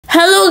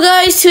Hello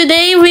guys,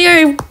 today we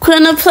are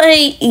gonna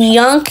play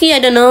Yankee, I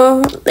don't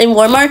know, in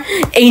Walmart.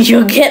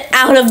 Angel, get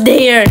out of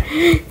there.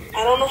 I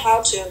don't know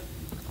how to.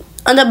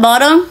 On the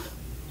bottom?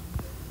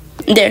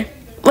 There.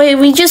 Wait,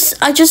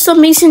 I just saw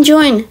Mason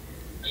join.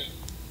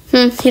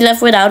 He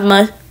left without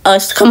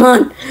us. Come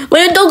on.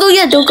 Wait, don't go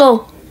yet, don't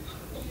go.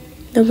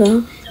 Don't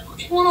go.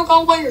 You wanna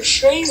go by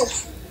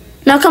yourself?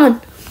 Now come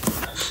on.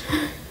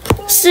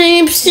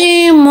 Same,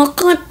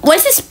 why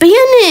is it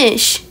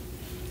Spanish?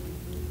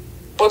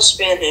 What's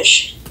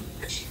Spanish?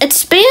 It's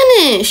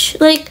Spanish.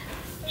 Like,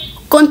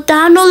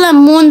 contando la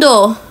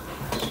mundo.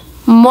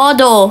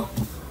 Modo.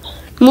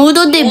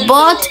 Mudo de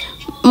bot.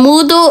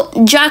 Mudo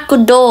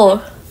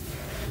jacodor.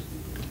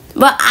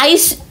 But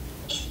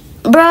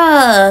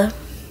bruh.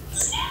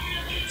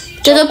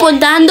 Te estoy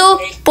contando,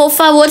 por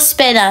favor,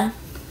 espera.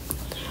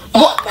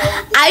 Well,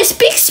 I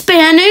speak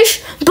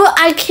Spanish, but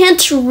I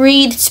can't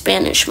read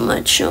Spanish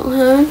much,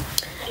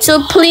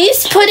 So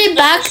please put it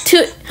back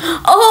to...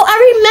 Oh, I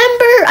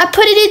remember. I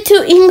put it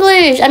into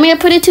English. I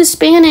put it to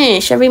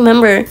Spanish. I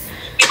remember.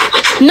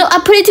 No, I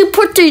put it to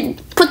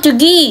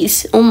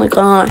Portuguese. Oh my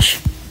gosh.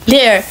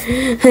 There.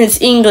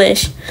 It's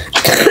English.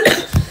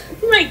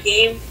 My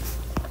game.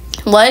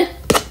 What?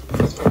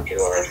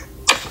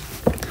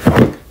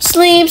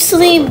 Sleep,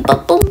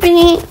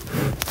 bumblebee.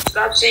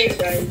 Stop saying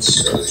that.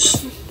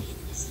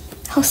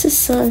 How's this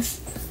sus?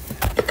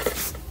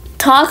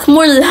 Talk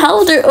more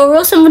louder or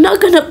else I'm not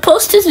gonna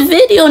post this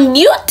video on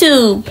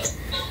YouTube.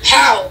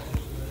 How?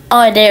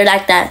 Oh, there,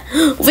 like that.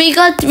 We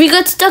got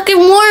stuck in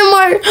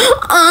Walmart.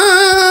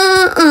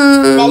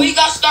 But we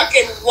got stuck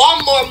in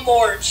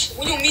Walmart.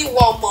 What do you mean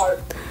Walmart?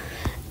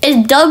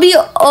 It's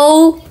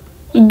WOBMAR.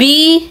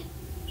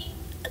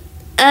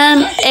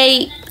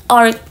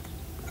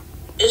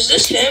 Is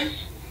this him?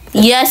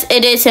 Yes,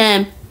 it is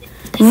him.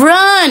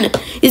 Run!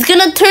 He's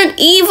gonna turn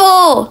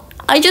evil.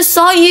 I just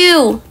saw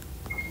you.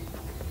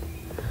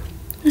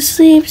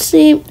 Sleep.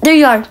 There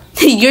you are.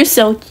 You're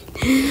so...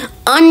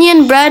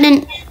 Onion bread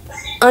and donut.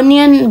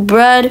 Onion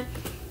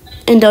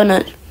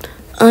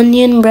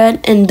bread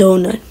and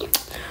donut.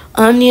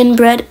 Onion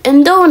bread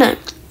and donut.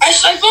 I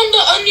found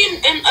the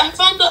onion and I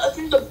found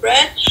the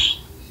bread.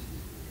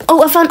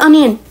 Oh, I found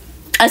onion.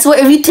 I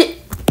swear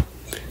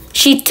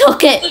she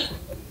took it.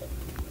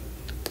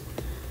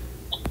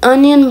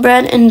 Onion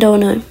bread and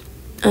donut.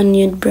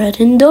 Onion bread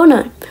and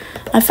donut.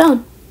 I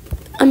found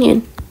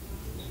onion.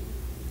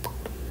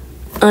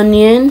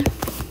 Onion.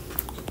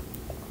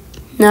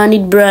 Now I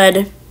need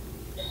bread.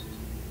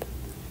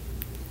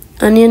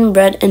 Onion,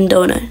 bread, and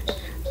donut.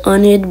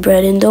 Onion,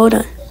 bread, and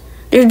donut.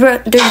 There's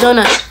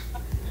donut.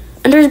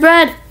 And there's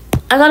bread.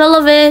 I got all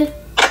of it.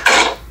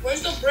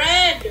 Where's the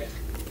bread?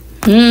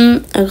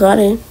 I got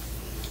it.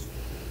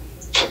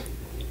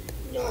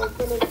 No, I'm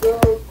gonna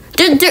go.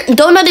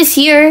 Donut is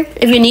here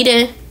if you need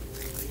it.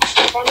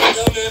 I found a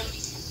donut.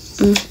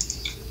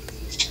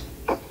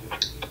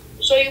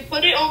 So you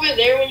put it over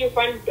there when you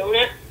find a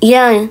donut?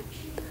 Yeah.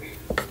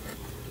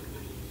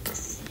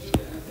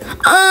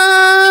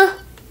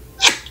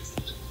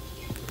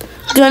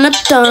 Gonna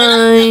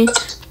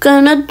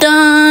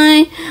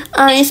die.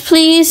 Ice,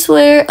 please,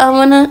 where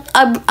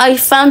I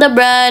found the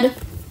bread.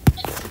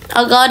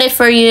 I got it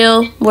for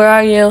you. Where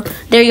are you?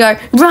 There you are.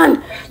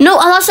 Run! No,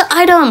 I lost the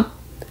item.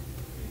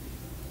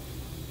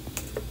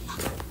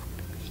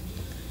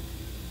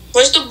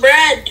 Where's the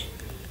bread?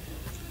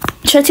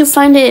 Try to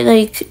find it.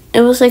 Like,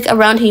 it was like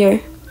around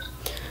here.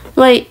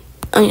 Wait.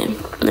 Oh yeah,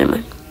 never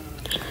mind.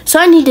 So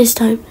I need this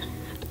time.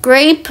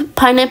 Grape,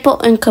 pineapple,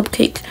 and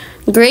cupcake.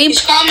 Grape,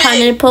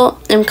 pineapple,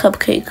 and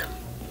cupcake.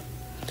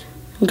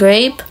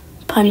 Grape,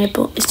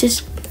 pineapple. Is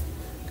this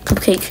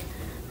cupcake?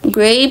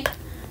 Grape,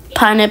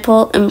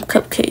 pineapple, and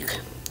cupcake.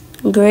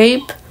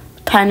 Grape,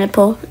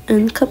 pineapple,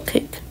 and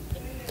cupcake.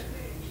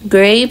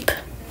 Grape,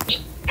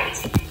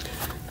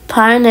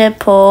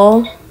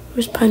 pineapple.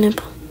 Where's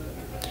pineapple?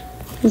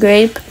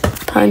 Grape,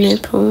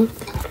 pineapple.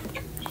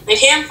 I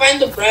can't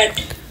find the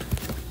bread.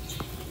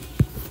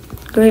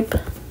 Grape.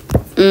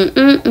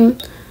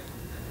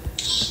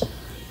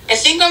 I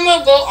think I'm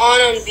gonna go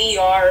on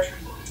VR.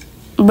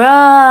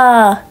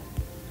 Bruh.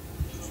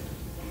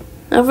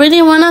 I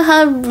really wanna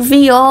have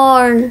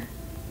VR.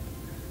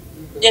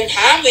 Then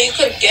have it. You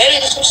could get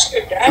it. It's just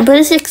your dad. But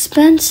it's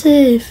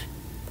expensive.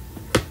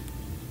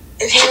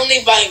 If you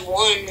only buy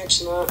one,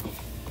 it's not.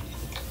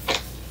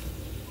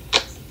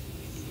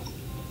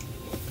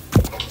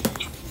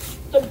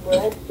 The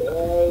bread.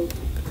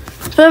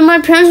 But my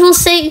parents will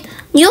say,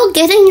 you'll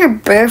get in your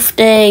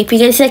birthday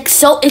because it's like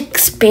so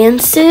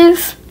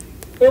expensive.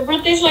 Your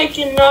birthday's like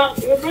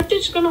your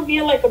birthday's gonna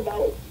be like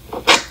about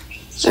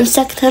In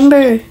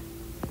September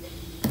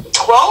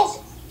 12?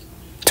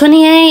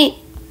 28.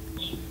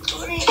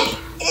 28.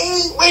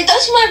 Wait,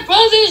 that's my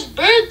brother's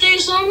birthday,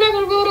 so I'm not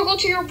gonna be able to go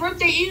to your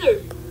birthday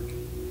either.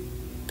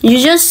 You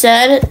just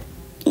said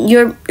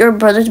your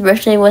brother's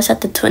birthday was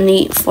at the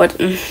 24th.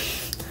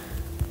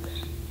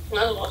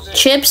 No, it wasn't.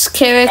 Chips,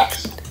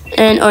 carrot,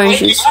 and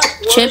oranges.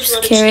 Chips,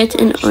 carrot,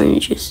 and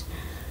oranges.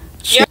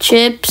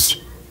 Chips,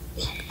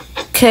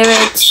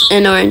 carrots,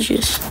 and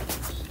oranges.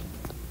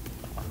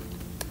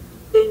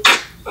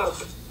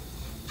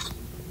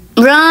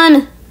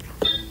 Run!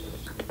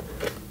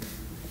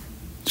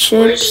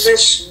 Where's Chips.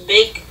 this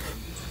big?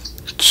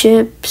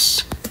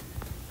 Chips.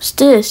 What's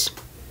this?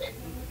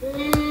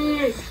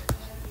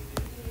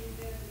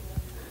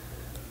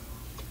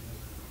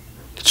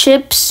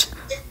 Chips,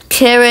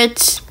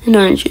 carrots, and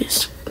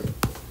oranges.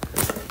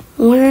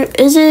 Where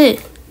is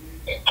it?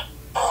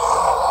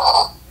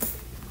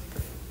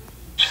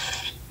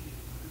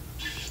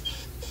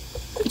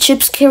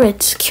 Chips,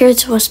 carrots.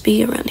 Carrots must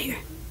be around here.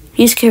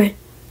 Use carrot.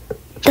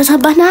 There's a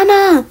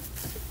banana.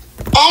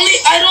 Only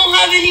I don't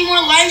have any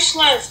more lives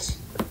left.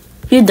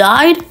 You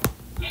died?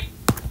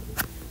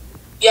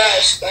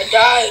 Yes, I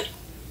died.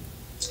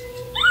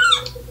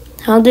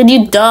 How did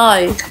you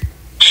die? I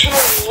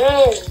don't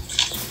know.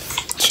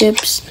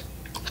 Chips,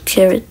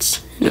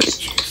 carrots, and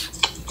oranges.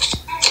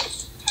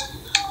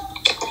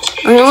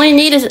 I only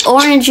need is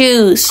orange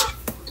juice.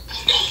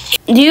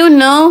 Do you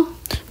know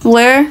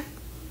where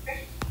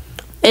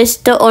is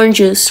the orange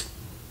juice?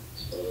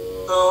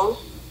 No.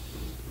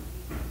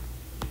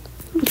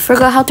 I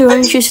forgot how the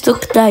orange juice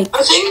looked like.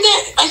 I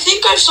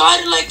think I saw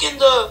it like in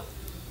the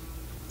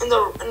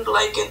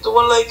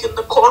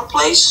cold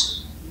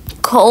place.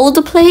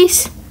 Cold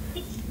place?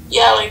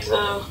 Yeah, like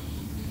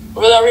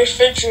where the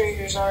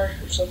refrigerators are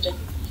or something.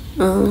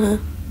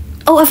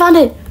 Oh, I found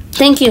it.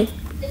 Thank you.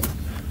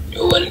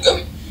 You're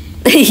welcome.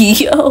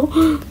 Yo.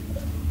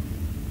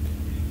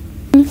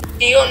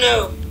 You don't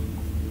know.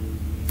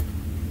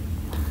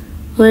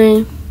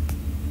 Wait.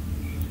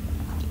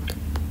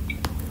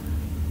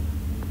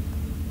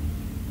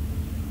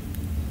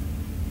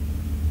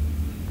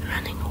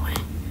 Running away.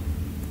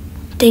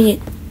 Dang it.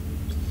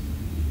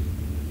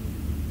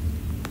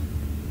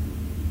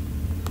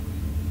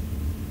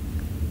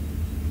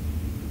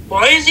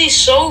 Why is he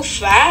so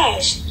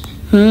fast?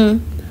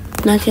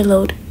 Not get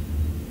load.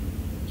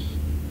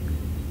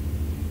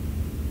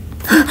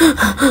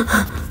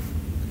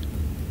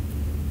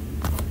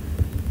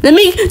 Let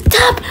me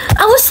tap.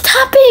 I was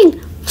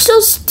tapping. So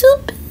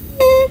stupid.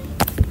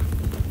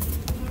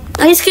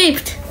 I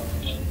escaped.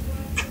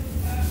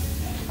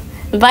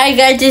 Bye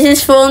guys. This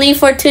is only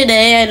for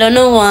today. I don't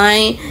know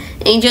why.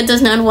 Angel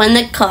does not want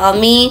to call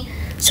me.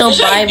 So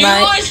bye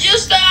bye. It's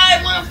just that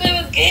I want to play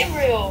with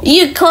Gabriel.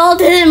 You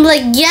called him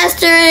like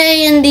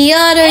yesterday and the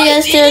other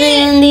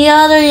yesterday and the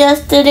other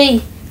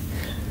yesterday.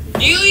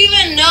 Do you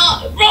even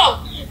know, bro?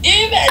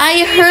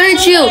 I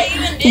heard you.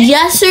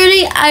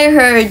 Yesterday I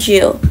heard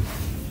you.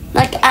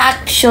 Like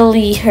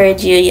actually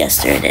heard you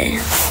yesterday.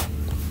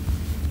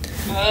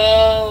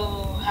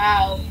 Oh,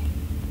 how?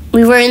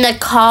 We were in the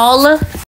call.